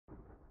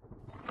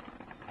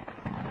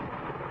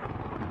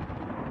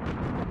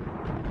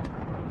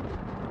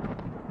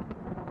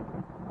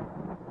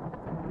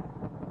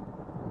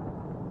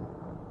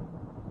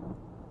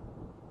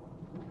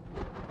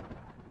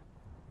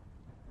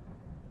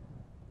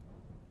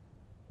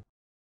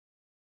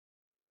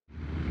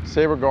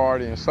Saber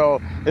Guardian.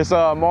 So it's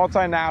a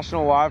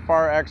multinational live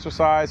fire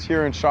exercise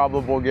here in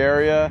Shabla,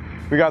 Bulgaria.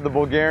 We got the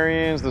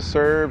Bulgarians, the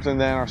Serbs,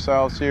 and then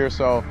ourselves here.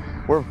 So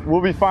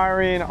we'll be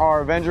firing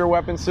our Avenger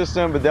weapon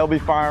system, but they'll be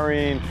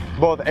firing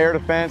both air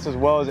defense as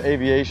well as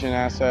aviation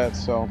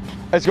assets. So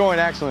it's going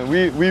excellent.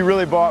 We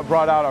really brought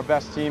out our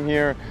best team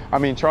here. I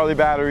mean, Charlie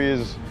Battery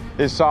is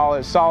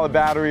solid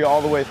battery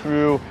all the way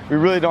through. We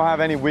really don't have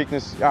any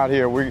weakness out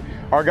here.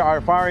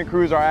 Our firing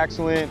crews are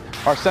excellent.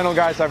 Our Sentinel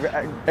guys have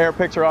air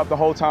picture up the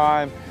whole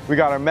time. We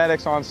got our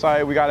medics on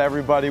site. We got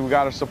everybody. We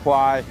got our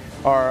supply.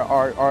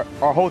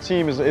 Our whole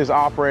team is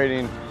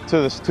operating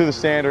to the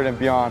standard and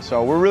beyond.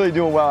 So we're really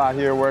doing well out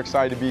here. We're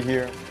excited to be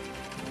here.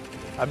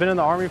 I've been in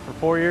the Army for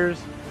 4 years.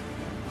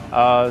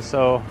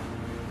 So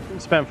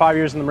spent 5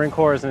 years in the Marine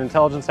Corps as an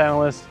intelligence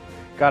analyst.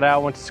 Got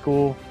out, went to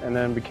school, and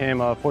then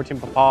became a 14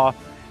 Papa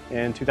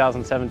in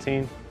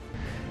 2017.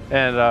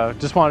 And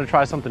just wanted to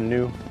try something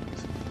new.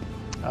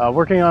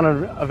 Working on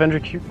an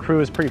Avenger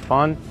crew is pretty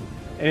fun.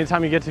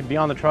 Anytime you get to be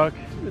on the truck,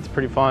 it's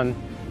pretty fun.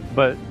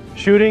 But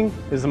shooting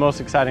is the most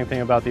exciting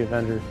thing about the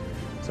Avenger.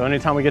 So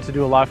anytime we get to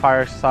do a live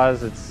fire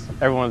exercise,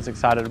 everyone's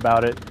excited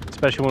about it,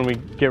 especially when we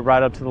get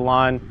right up to the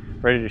line,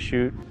 ready to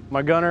shoot.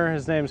 My gunner,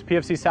 his name's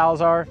PFC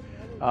Salazar.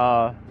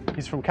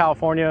 He's from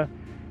California.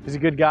 He's a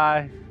good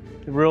guy,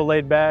 real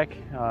laid back.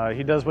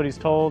 He does what he's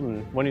told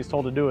and when he's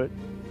told to do it.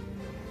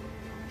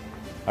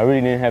 I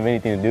really didn't have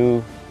anything to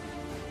do.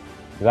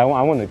 I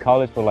went to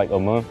college for like a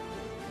month.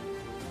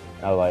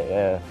 I was like,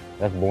 yeah,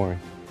 that's boring.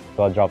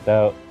 So I dropped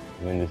out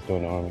and then just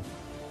joined the Army.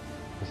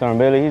 Sergeant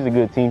Bailey, he's a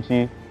good team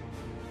chief.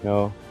 You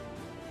know,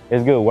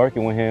 it's good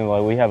working with him.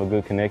 Like, we have a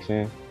good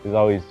connection. There's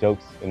always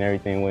jokes and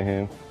everything with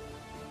him.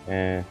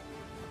 And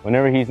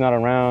whenever he's not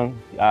around,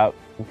 I'm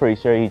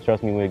pretty sure he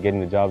trusts me with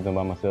getting the job done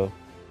by myself.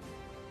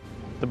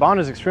 The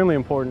bond is extremely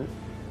important.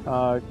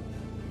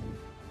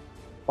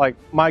 Like,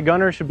 my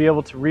gunner should be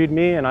able to read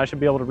me and I should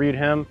be able to read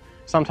him.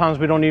 Sometimes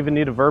we don't even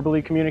need to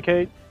verbally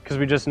communicate because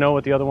we just know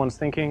what the other one's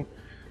thinking.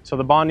 So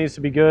the bond needs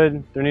to be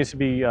good. There needs to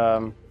be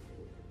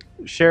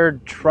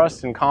shared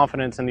trust and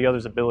confidence in the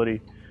other's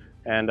ability.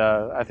 And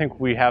I think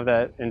we have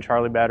that in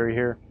Charlie Battery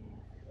here.